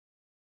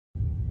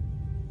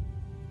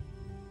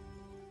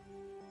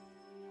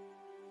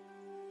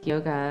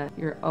Yoga,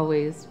 you're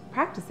always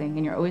practicing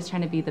and you're always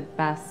trying to be the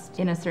best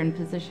in a certain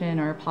position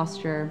or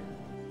posture.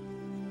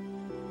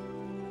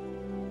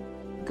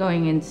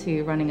 Going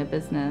into running a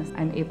business,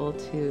 I'm able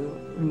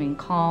to remain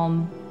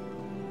calm,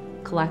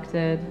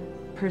 collected,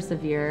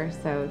 persevere.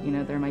 So,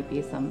 there might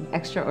be some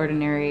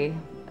extraordinary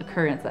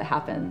occurrence that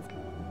happens,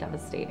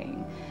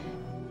 devastating.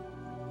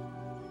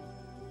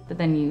 But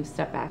then you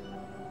step back,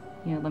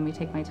 let me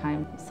take my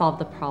time, solve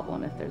the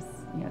problem if there's,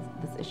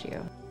 this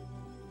issue.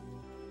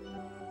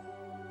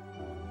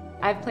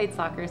 I've played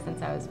soccer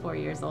since I was 4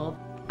 years old.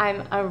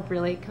 I'm a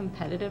really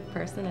competitive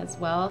person as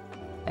well.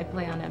 I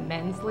play on a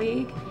men's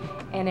league,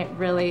 and it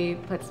really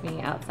puts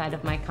me outside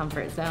of my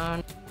comfort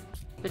zone.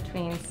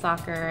 Between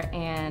soccer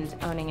and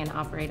owning and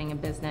operating a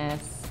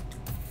business,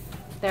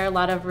 there are a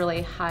lot of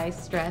really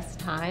high-stress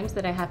times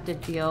that I have to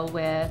deal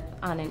with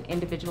on an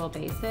individual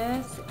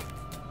basis.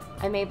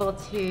 I'm able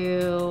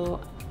to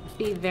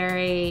be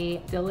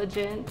very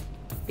diligent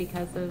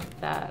because of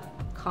that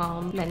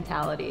calm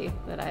mentality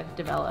that I've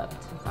developed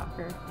in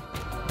soccer.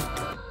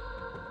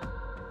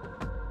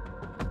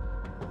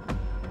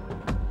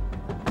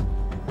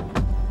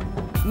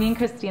 Me and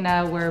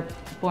Christina were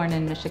born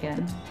in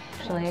Michigan,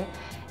 actually,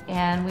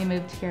 and we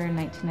moved here in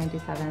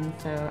 1997,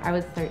 so I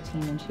was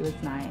 13 and she was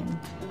 9.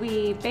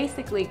 We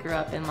basically grew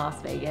up in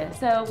Las Vegas,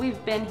 so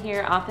we've been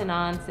here off and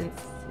on since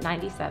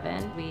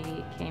 '97.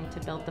 We came to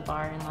build the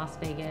bar in Las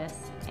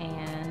Vegas,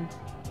 and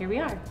here we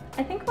are.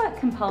 I think what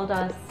compelled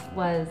us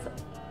was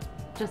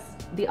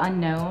just the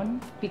unknown.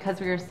 Because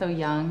we were so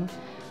young,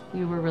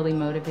 we were really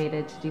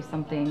motivated to do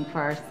something for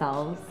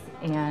ourselves,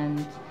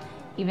 and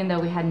even though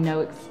we had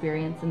no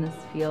experience in this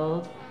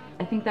field,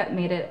 I think that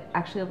made it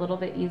actually a little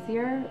bit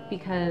easier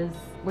because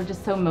we're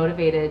just so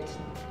motivated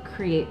to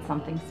create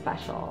something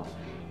special.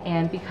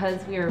 And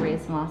because we were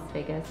raised in Las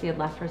Vegas, we had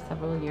left for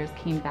several years,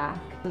 came back.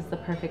 It was the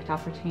perfect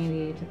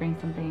opportunity to bring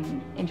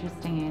something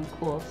interesting and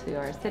cool to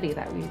our city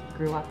that we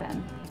grew up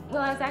in.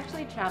 Well, I was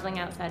actually traveling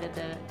outside of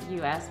the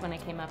US when I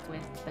came up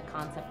with the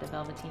concept of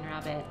Velveteen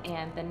Rabbit,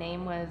 and the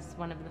name was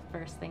one of the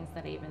first things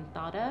that I even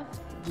thought of.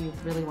 We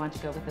really want to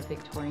go with a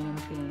Victorian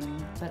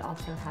theme, but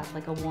also have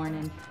like a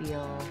worn-in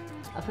feel,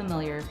 a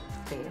familiar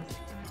space.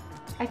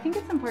 I think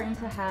it's important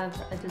to have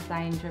a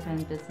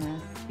design-driven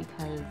business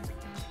because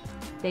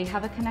they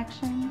have a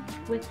connection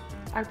with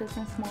our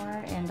business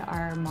more and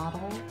our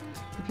model.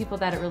 The people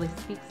that it really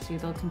speaks to,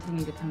 they'll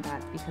continue to come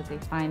back because they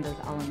find those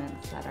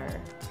elements that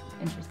are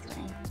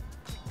interesting.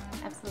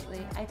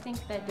 Absolutely. I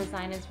think that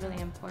design is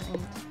really important.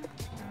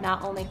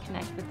 Not only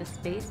connect with the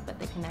space, but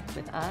they connect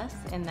with us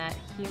and that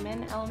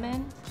human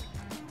element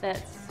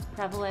that's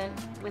prevalent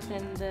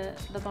within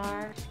the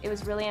bar. It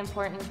was really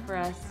important for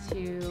us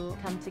to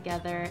come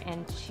together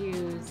and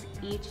choose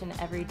each and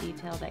every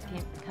detail that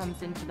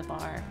comes into the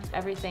bar.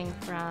 Everything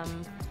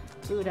from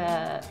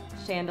Buddha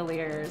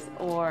chandeliers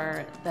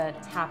or the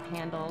tap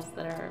handles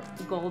that are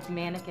gold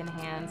mannequin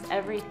hands,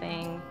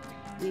 everything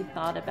we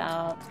thought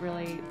about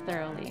really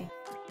thoroughly.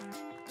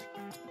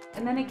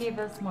 And then it gave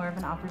us more of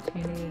an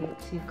opportunity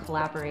to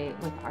collaborate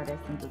with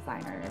artists and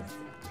designers.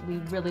 We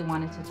really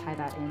wanted to tie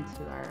that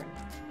into our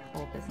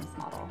whole business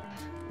model.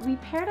 We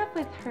paired up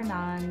with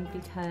Hernan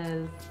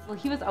because, well,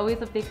 he was always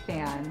a big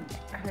fan.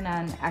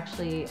 Hernan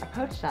actually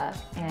approached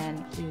us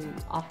and he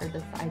offered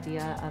this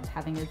idea of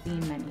having a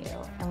zine menu.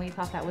 And we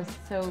thought that was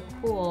so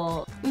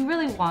cool. We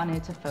really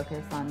wanted to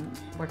focus on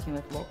working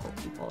with local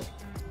people.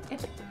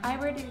 If I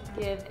were to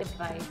give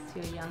advice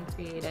to a young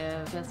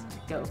creative, just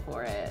go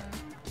for it.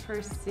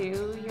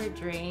 Pursue your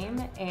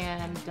dream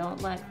and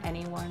don't let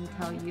anyone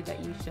tell you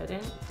that you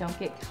shouldn't. Don't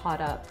get caught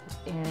up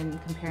in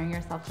comparing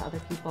yourself to other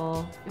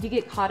people. If you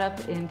get caught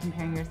up in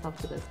comparing yourself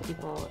to those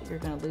people, you're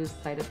going to lose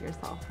sight of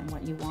yourself and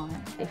what you want.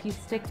 If you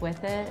stick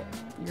with it,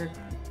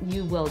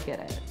 you will get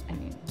it. I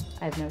mean,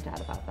 I have no doubt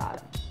about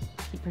that.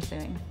 Keep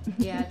pursuing.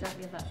 Yeah,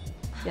 don't give up.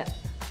 Yes.